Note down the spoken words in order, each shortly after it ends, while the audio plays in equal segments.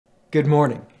Good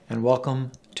morning, and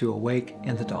welcome to Awake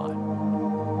in the Dawn.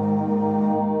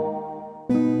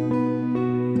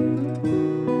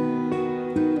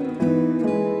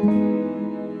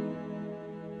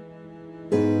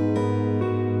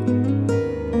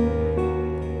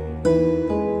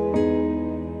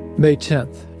 May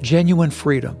 10th, genuine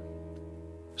freedom.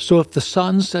 So if the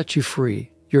Son sets you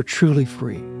free, you're truly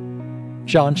free.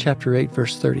 John chapter 8,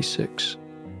 verse 36.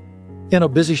 In a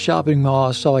busy shopping mall,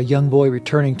 I saw a young boy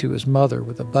returning to his mother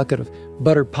with a bucket of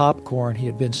buttered popcorn he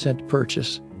had been sent to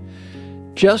purchase.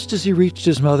 Just as he reached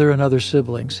his mother and other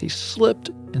siblings, he slipped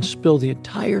and spilled the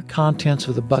entire contents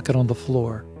of the bucket on the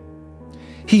floor.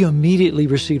 He immediately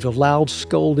received a loud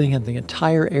scolding, and the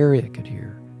entire area could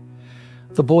hear.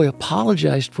 The boy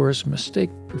apologized for his mistake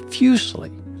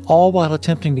profusely, all while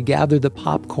attempting to gather the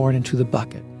popcorn into the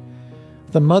bucket.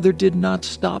 The mother did not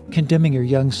stop condemning her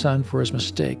young son for his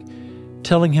mistake,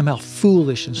 telling him how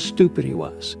foolish and stupid he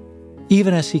was,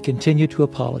 even as he continued to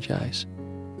apologize.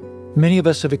 Many of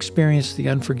us have experienced the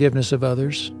unforgiveness of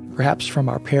others, perhaps from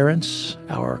our parents,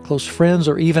 our close friends,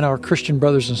 or even our Christian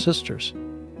brothers and sisters.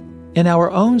 In our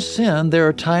own sin, there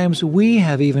are times we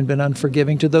have even been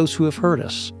unforgiving to those who have hurt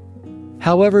us.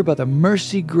 However, by the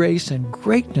mercy, grace, and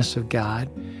greatness of God,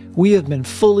 we have been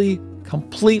fully,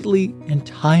 completely,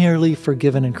 entirely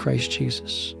forgiven in Christ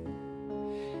Jesus.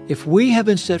 If we have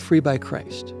been set free by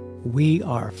Christ, we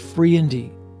are free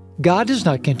indeed. God does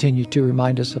not continue to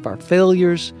remind us of our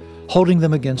failures, holding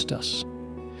them against us.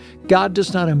 God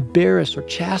does not embarrass or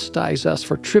chastise us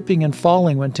for tripping and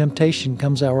falling when temptation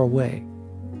comes our way.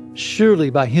 Surely,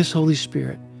 by His Holy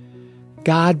Spirit,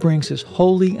 God brings His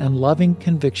holy and loving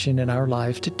conviction in our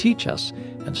lives to teach us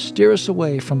and steer us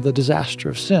away from the disaster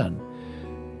of sin.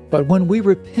 But when we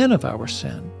repent of our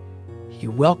sin, He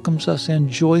welcomes us in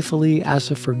joyfully as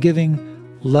a forgiving,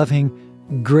 loving,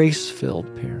 grace-filled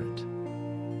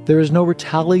parent. There is no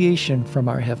retaliation from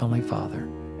our Heavenly Father.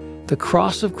 The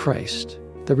cross of Christ,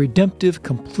 the redemptive,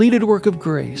 completed work of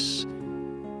grace,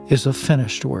 is a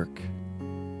finished work.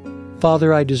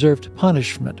 Father, I deserved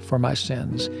punishment for my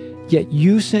sins, yet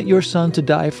You sent Your Son to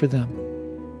die for them,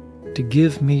 to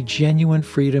give me genuine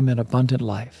freedom and abundant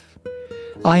life.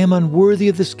 I am unworthy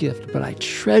of this gift, but I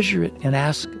treasure it and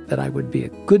ask that I would be a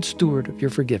good steward of Your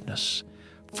forgiveness,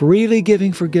 freely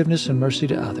giving forgiveness and mercy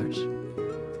to others.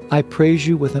 I praise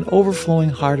You with an overflowing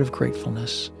heart of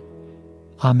gratefulness.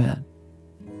 Amen.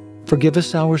 Forgive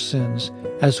us our sins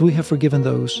as we have forgiven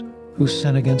those who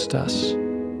sin against us.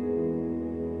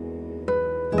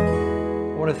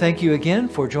 I want to thank you again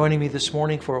for joining me this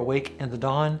morning for Awake in the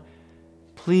Dawn.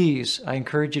 Please, I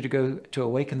encourage you to go to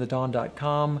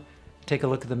awakeinthedawn.com. Take a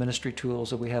look at the ministry tools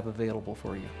that we have available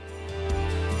for you.